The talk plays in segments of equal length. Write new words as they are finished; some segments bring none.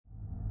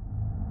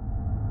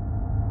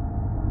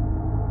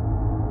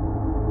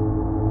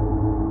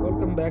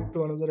welcome back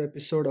to another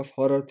episode of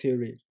Horror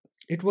Theory.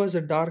 It was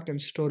a dark and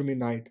stormy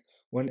night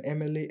when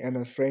Emily and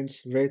her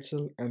friends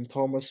Rachel and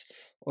Thomas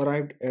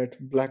arrived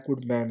at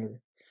Blackwood Manor.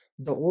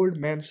 The old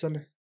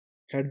mansion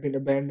had been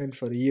abandoned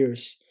for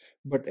years,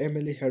 but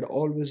Emily had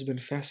always been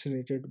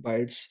fascinated by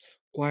its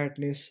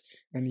quietness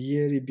and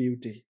eerie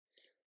beauty.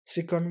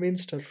 She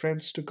convinced her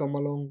friends to come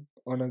along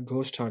on a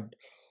ghost hunt,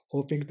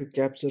 hoping to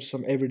capture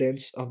some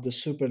evidence of the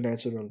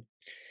supernatural.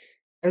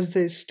 As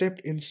they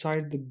stepped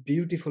inside the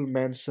beautiful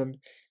mansion,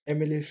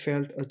 Emily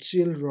felt a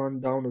chill run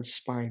down her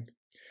spine.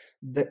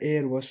 The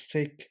air was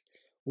thick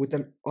with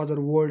an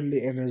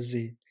otherworldly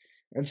energy,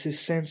 and she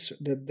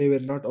sensed that they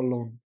were not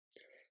alone.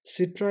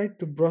 She tried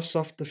to brush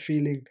off the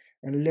feeling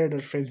and led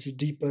her friends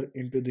deeper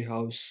into the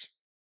house.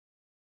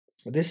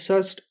 They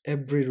searched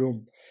every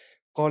room,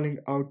 calling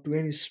out to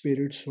any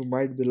spirits who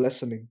might be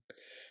listening.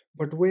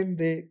 But when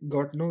they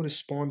got no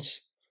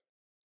response,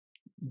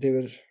 they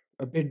were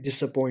a bit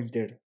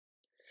disappointed.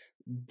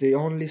 The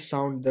only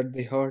sound that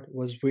they heard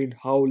was wind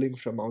howling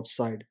from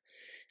outside.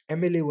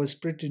 Emily was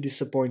pretty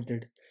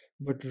disappointed,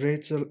 but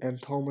Rachel and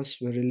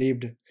Thomas were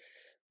relieved.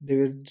 They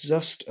were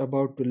just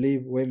about to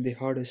leave when they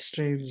heard a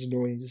strange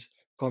noise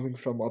coming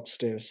from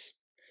upstairs.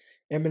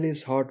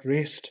 Emily's heart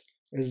raced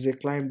as they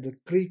climbed the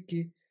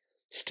creaky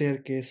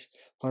staircase,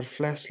 her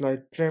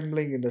flashlight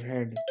trembling in her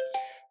hand.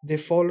 They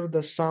followed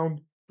the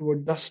sound to a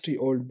dusty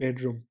old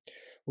bedroom,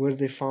 where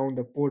they found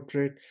a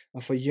portrait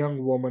of a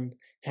young woman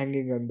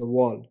hanging on the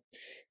wall.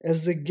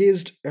 As they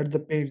gazed at the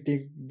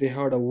painting, they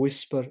heard a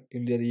whisper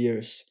in their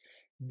ears.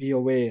 "Be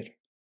aware,"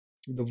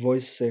 the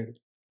voice said.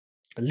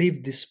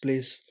 "Leave this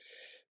place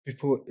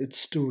before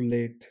it's too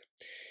late."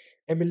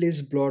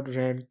 Emily's blood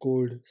ran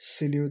cold.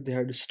 She knew they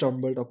had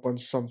stumbled upon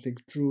something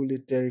truly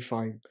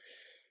terrifying,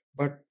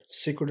 but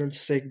she couldn't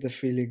shake the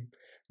feeling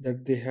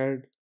that they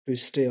had to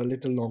stay a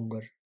little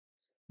longer.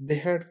 They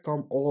had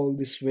come all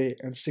this way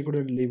and she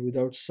couldn't leave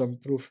without some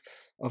proof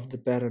of the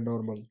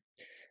paranormal.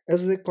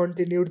 As they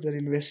continued their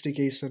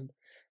investigation,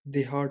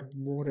 they heard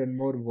more and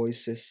more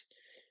voices,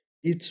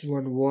 each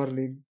one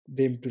warning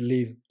them to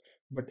leave.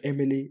 But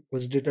Emily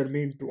was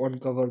determined to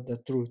uncover the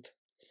truth.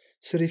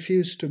 She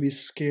refused to be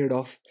scared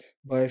off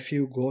by a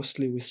few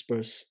ghostly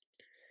whispers.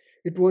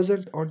 It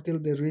wasn't until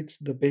they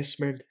reached the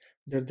basement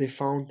that they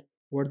found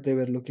what they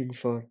were looking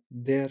for.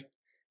 There,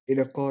 in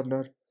a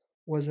corner,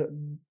 was a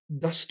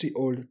dusty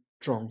old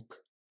trunk.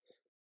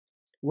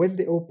 When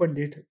they opened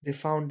it, they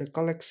found a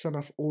collection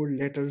of old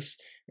letters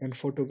and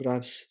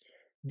photographs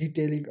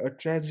detailing a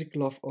tragic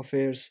love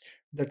affairs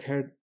that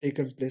had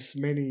taken place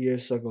many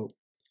years ago.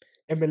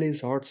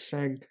 Emily's heart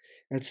sank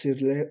as she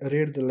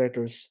read the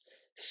letters.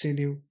 She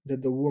knew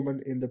that the woman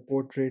in the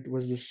portrait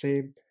was the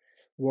same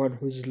one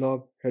whose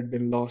love had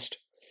been lost.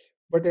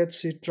 But as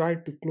she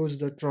tried to close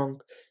the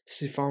trunk,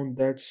 she found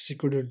that she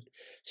couldn't.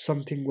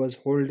 Something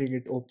was holding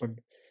it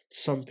open,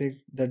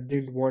 something that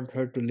didn't want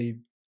her to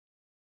leave.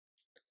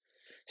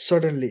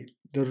 Suddenly,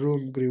 the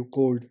room grew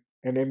cold,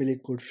 and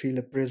Emily could feel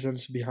a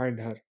presence behind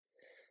her.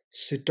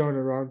 She turned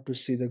around to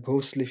see the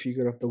ghostly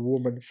figure of the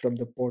woman from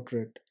the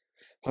portrait,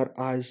 her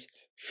eyes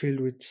filled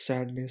with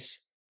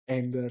sadness,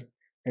 anger,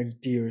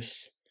 and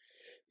tears.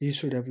 "You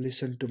should have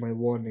listened to my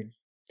warning,"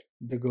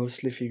 the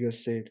ghostly figure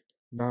said.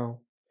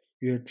 "Now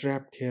you are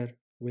trapped here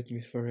with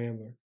me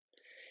forever."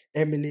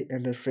 Emily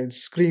and her friends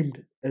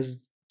screamed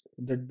as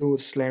the door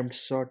slammed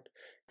shut,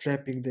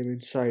 trapping them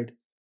inside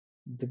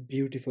the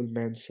beautiful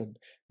mansion.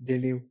 They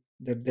knew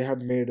that they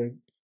had made a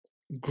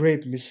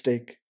great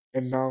mistake,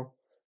 and now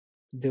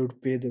they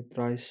would pay the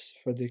price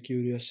for their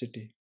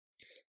curiosity.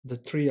 The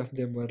three of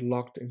them were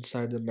locked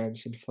inside the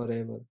mansion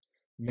forever,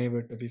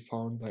 never to be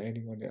found by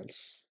anyone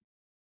else.